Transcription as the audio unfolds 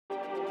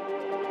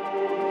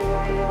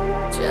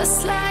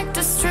Just like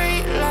the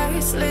street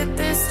lights lit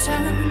this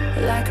town,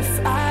 like a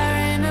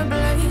fire in a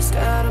blaze,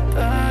 gotta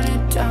burn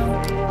it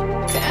down.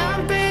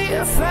 Can't be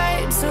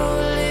afraid to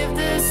leave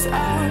this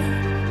out.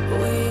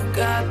 We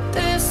got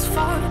this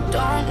far,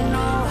 don't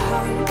know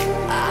how.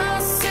 I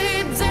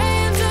see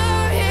danger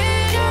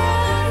in your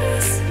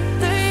eyes.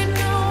 They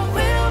know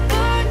we'll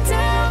burn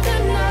down the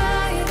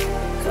night.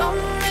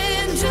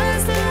 Coming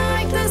just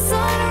like the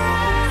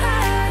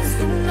sunrise.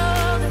 You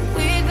know that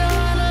we're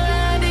gonna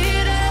let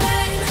it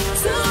rain.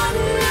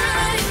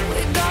 Tonight,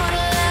 we're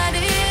gonna let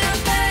it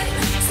rain.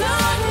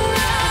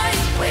 Tonight,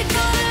 we're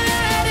gonna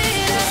let it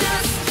rain.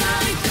 Just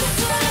like the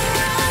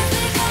sunrise,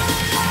 we're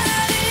gonna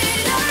let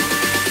it rain.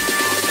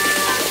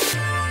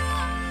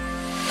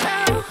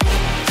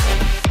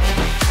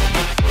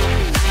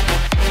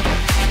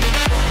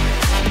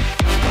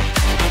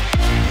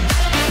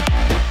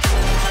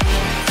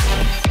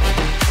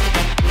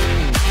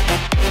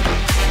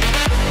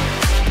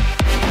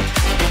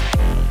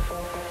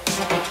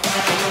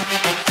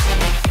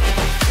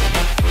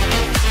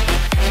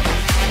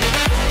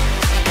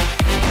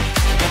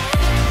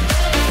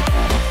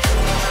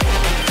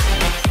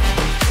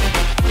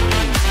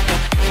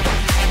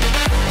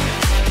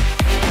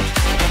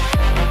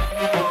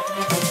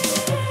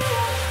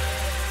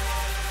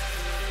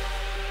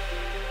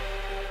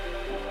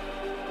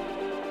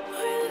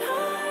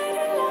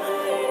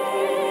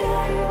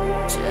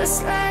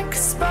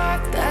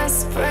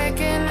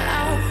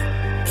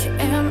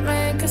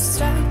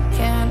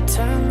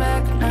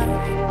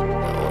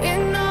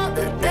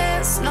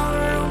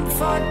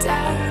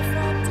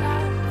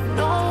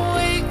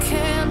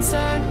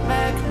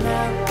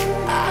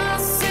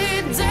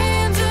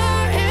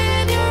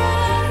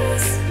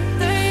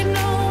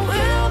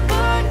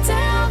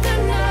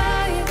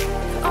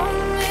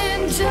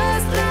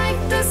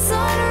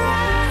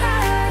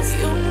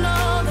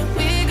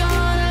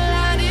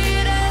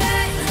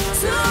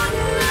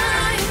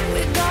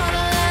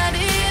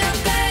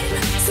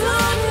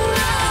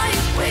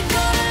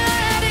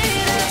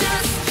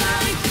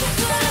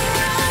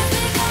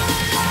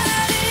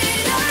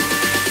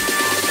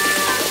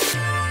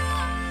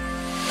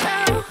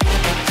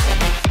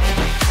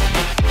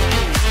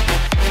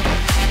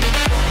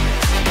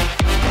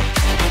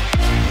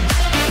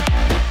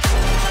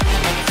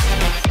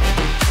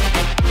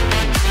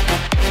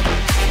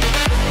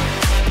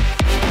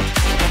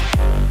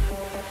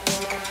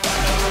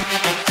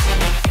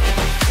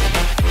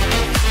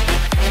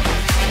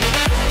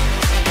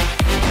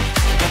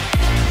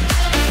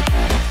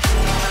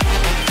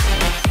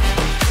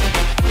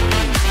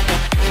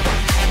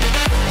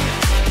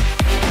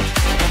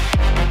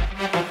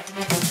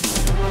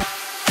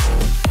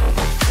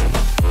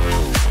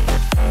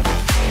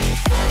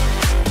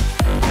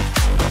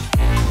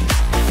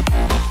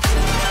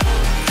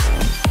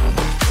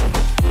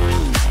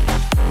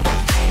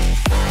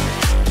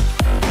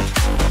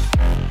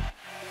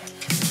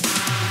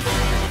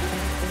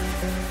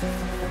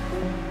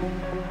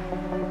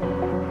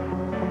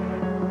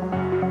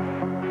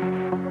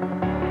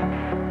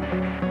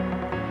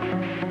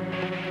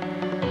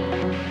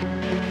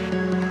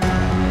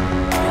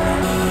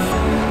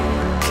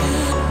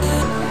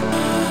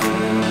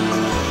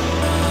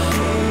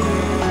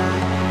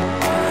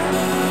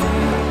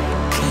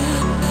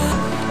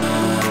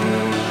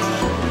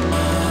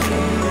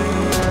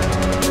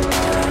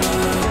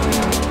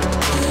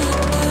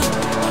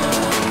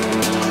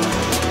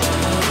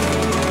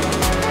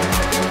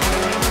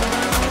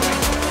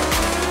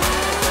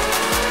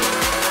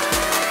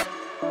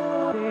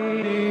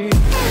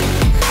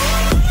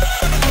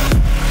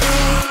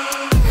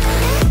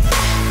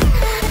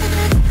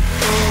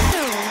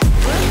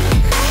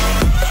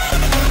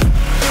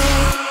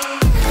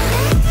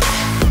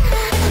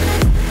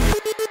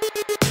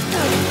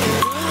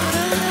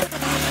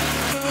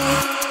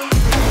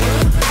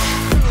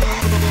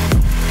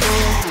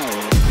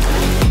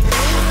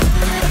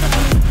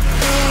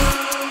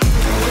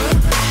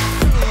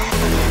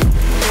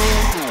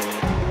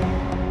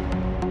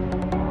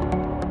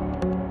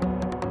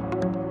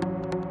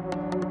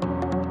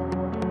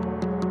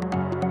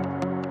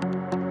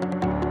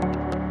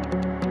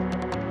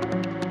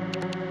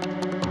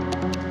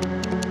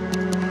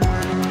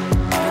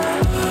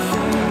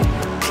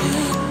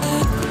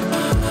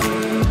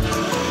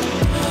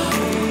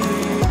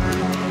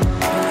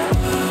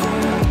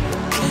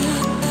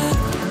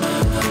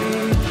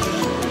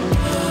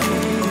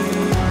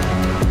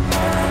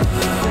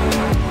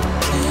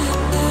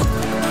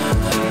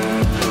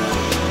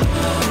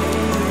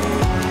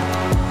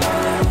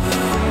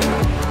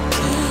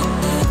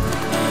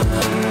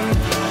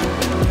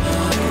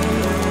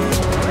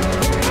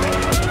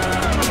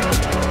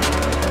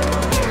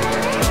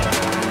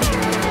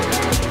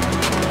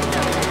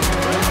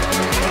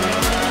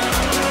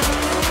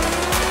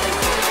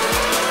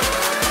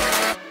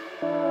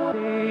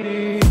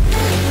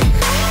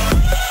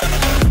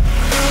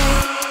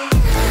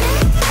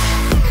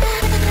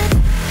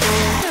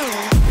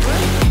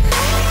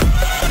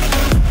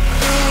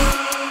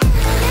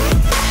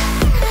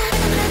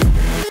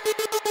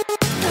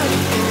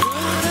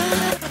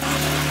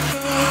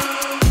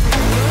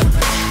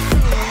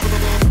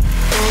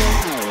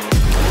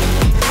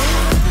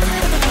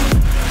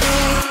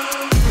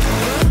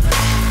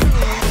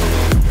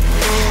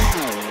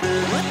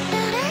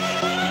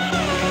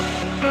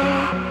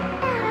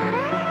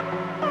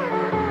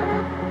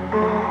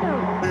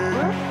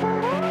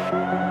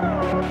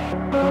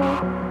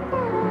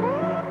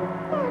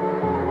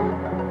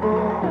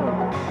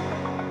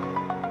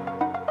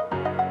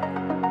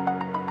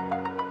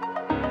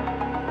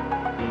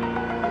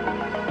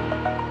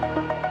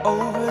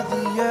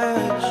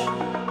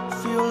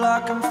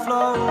 I'm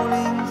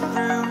floating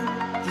through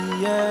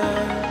the air.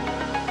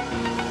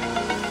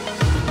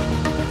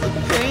 The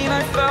pain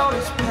I felt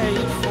is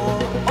paid for,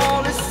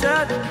 all is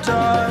said and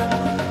done.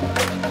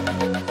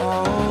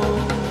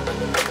 Oh,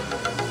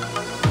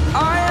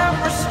 I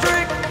am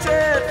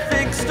restricted,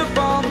 fixed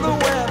upon the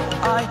web.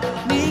 I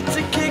need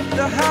to kick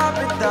the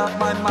habit that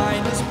my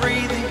mind is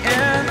breathing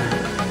in.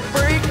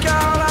 Break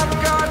out,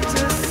 I've got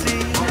to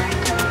see.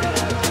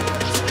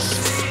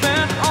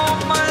 Spent all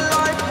my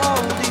life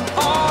holding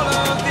all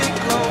of it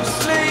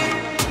closely.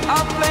 I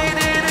played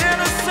it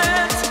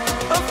innocent,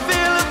 a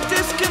feel of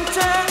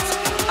discontent.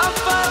 I'm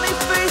finally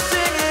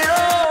facing it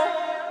all,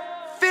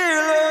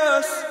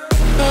 fearless.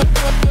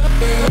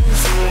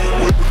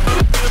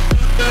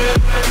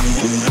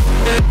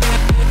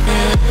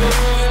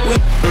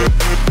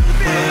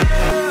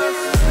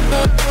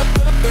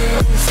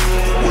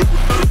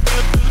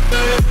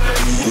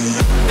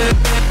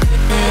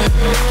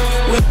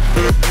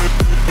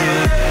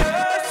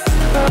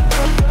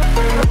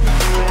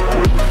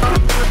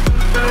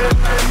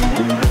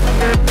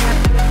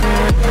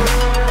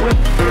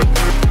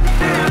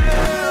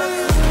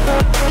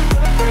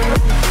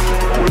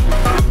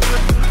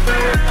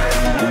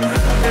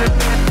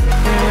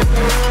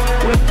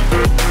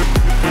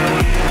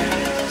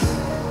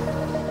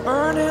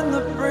 Burning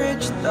the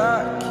bridge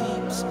that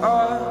keeps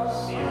us.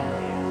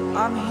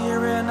 I'm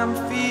here and I'm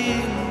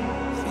feeling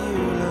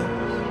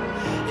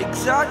fearless.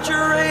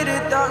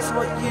 Exaggerated, that's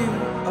what you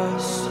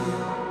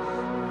assume.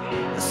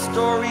 The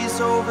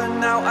story's over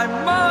now, I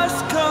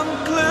must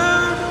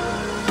conclude.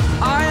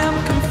 I am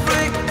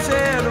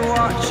conflicted,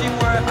 watching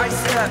where I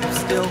step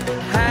still,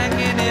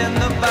 hanging in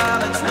the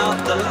balance. Not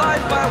the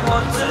life I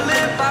want to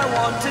live, I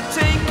want to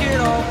take it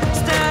all.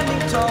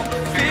 Standing tall,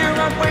 fear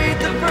outweighed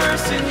the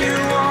person you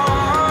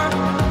are.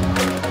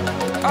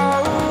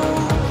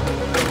 Oh,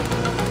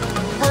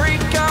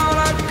 break out,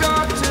 I've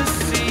got to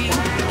see.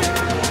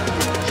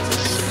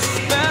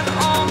 Spent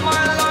all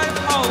my life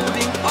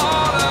holding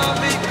all of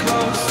it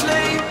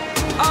closely.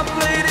 I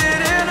played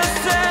it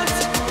innocent,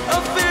 a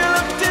feel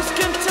of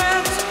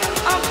discontent.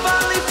 I'm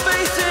finally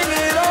facing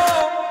it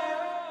all,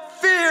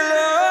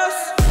 fearless.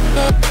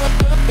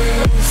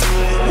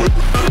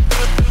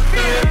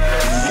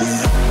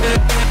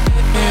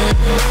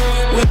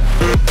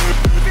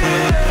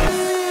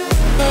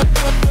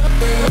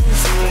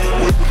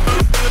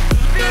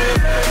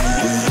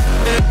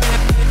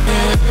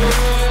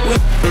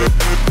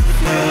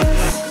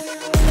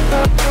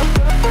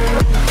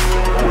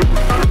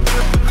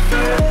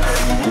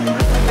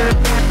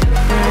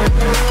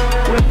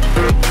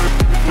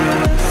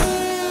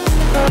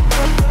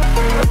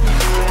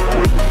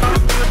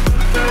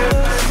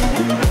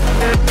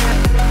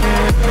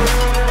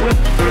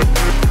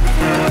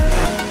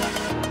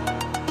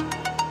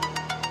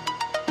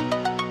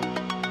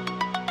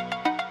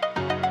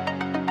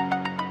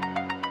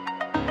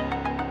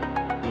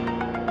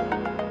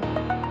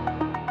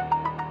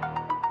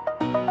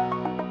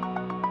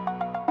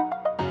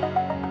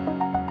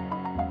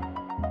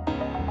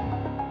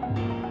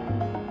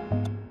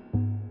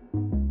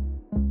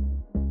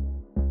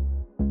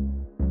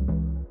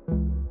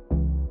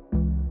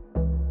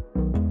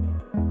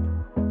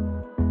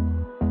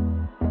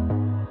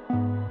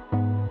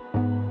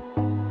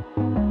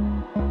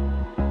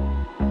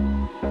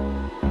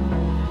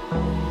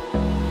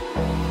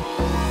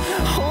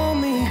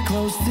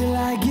 Close till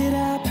I get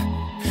up.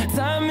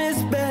 Time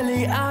is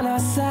barely on our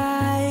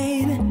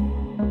side.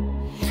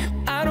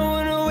 I don't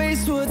wanna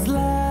waste what's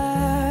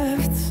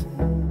left.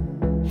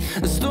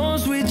 The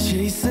storms we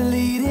chase are